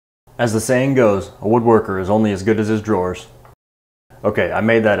As the saying goes, a woodworker is only as good as his drawers. Okay, I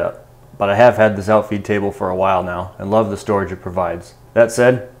made that up, but I have had this outfeed table for a while now and love the storage it provides. That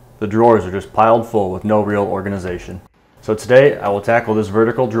said, the drawers are just piled full with no real organization. So today I will tackle this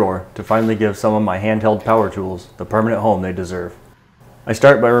vertical drawer to finally give some of my handheld power tools the permanent home they deserve. I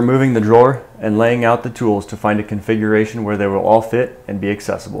start by removing the drawer and laying out the tools to find a configuration where they will all fit and be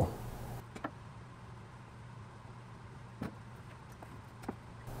accessible.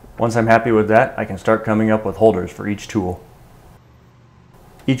 Once I'm happy with that, I can start coming up with holders for each tool.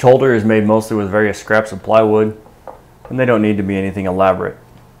 Each holder is made mostly with various scraps of plywood, and they don't need to be anything elaborate.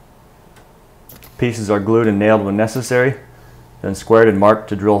 Pieces are glued and nailed when necessary, then squared and marked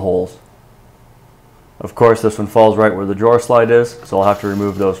to drill holes. Of course, this one falls right where the drawer slide is, so I'll have to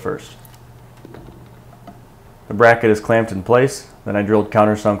remove those first. The bracket is clamped in place, then I drilled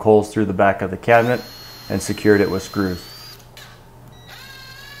countersunk holes through the back of the cabinet and secured it with screws.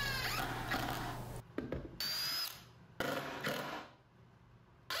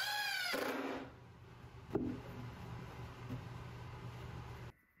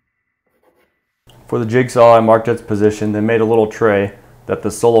 For the jigsaw, I marked its position, then made a little tray that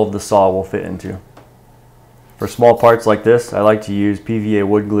the sole of the saw will fit into. For small parts like this, I like to use PVA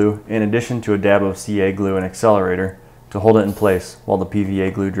wood glue in addition to a dab of CA glue and accelerator to hold it in place while the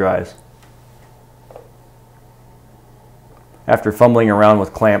PVA glue dries. After fumbling around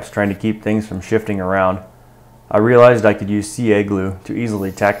with clamps trying to keep things from shifting around, I realized I could use CA glue to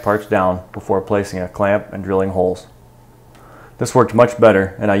easily tack parts down before placing a clamp and drilling holes. This worked much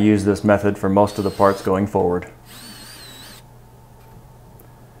better, and I use this method for most of the parts going forward.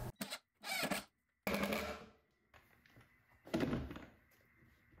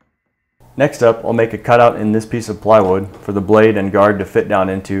 Next up, I'll make a cutout in this piece of plywood for the blade and guard to fit down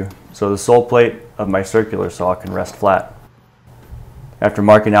into, so the sole plate of my circular saw can rest flat. After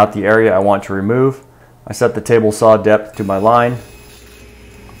marking out the area I want to remove, I set the table saw depth to my line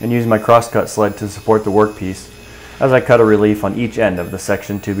and use my crosscut sled to support the workpiece as I cut a relief on each end of the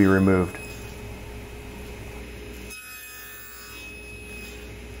section to be removed.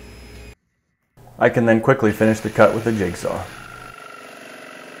 I can then quickly finish the cut with a jigsaw.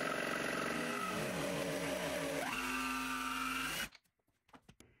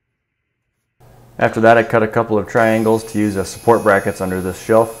 After that, I cut a couple of triangles to use as support brackets under this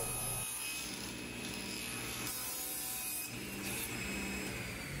shelf.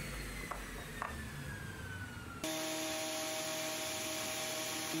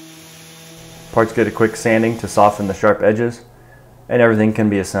 Parts get a quick sanding to soften the sharp edges, and everything can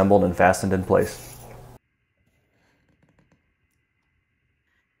be assembled and fastened in place.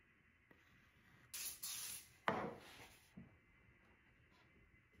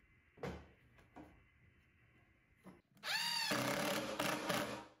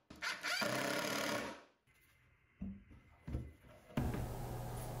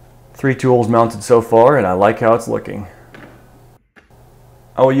 Three tools mounted so far, and I like how it's looking.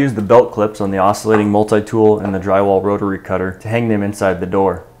 I will use the belt clips on the oscillating multi-tool and the drywall rotary cutter to hang them inside the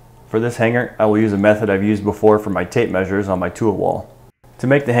door. For this hanger, I will use a method I've used before for my tape measures on my tool wall. To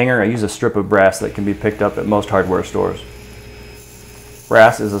make the hanger, I use a strip of brass that can be picked up at most hardware stores.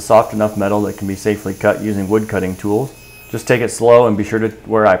 Brass is a soft enough metal that can be safely cut using wood cutting tools. Just take it slow and be sure to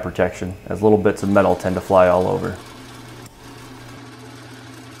wear eye protection, as little bits of metal tend to fly all over.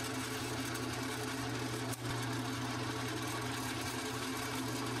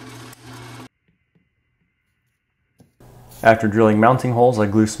 After drilling mounting holes, I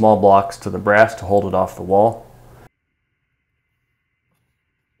glue small blocks to the brass to hold it off the wall.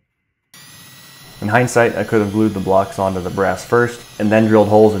 In hindsight, I could have glued the blocks onto the brass first and then drilled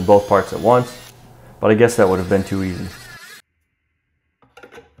holes in both parts at once, but I guess that would have been too easy.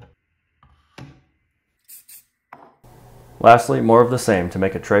 Lastly, more of the same to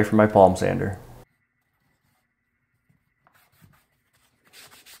make a tray for my palm sander.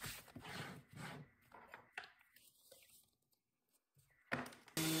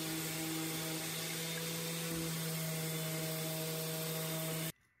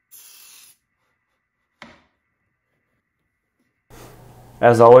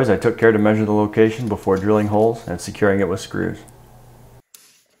 As always, I took care to measure the location before drilling holes and securing it with screws.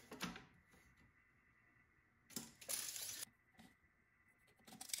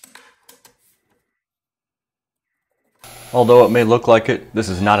 Although it may look like it, this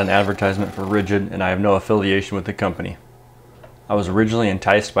is not an advertisement for Rigid, and I have no affiliation with the company. I was originally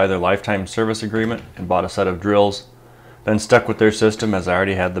enticed by their lifetime service agreement and bought a set of drills, then stuck with their system as I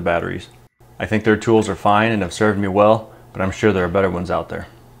already had the batteries. I think their tools are fine and have served me well, but I'm sure there are better ones out there.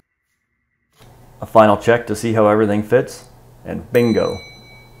 A final check to see how everything fits, and bingo!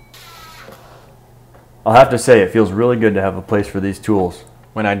 I'll have to say it feels really good to have a place for these tools.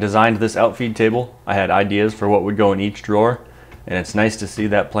 When I designed this outfeed table, I had ideas for what would go in each drawer, and it's nice to see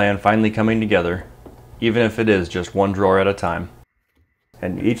that plan finally coming together, even if it is just one drawer at a time.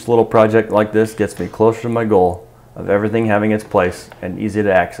 And each little project like this gets me closer to my goal of everything having its place and easy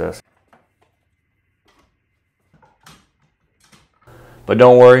to access. But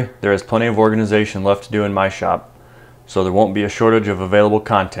don't worry, there is plenty of organization left to do in my shop, so there won't be a shortage of available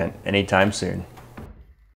content anytime soon.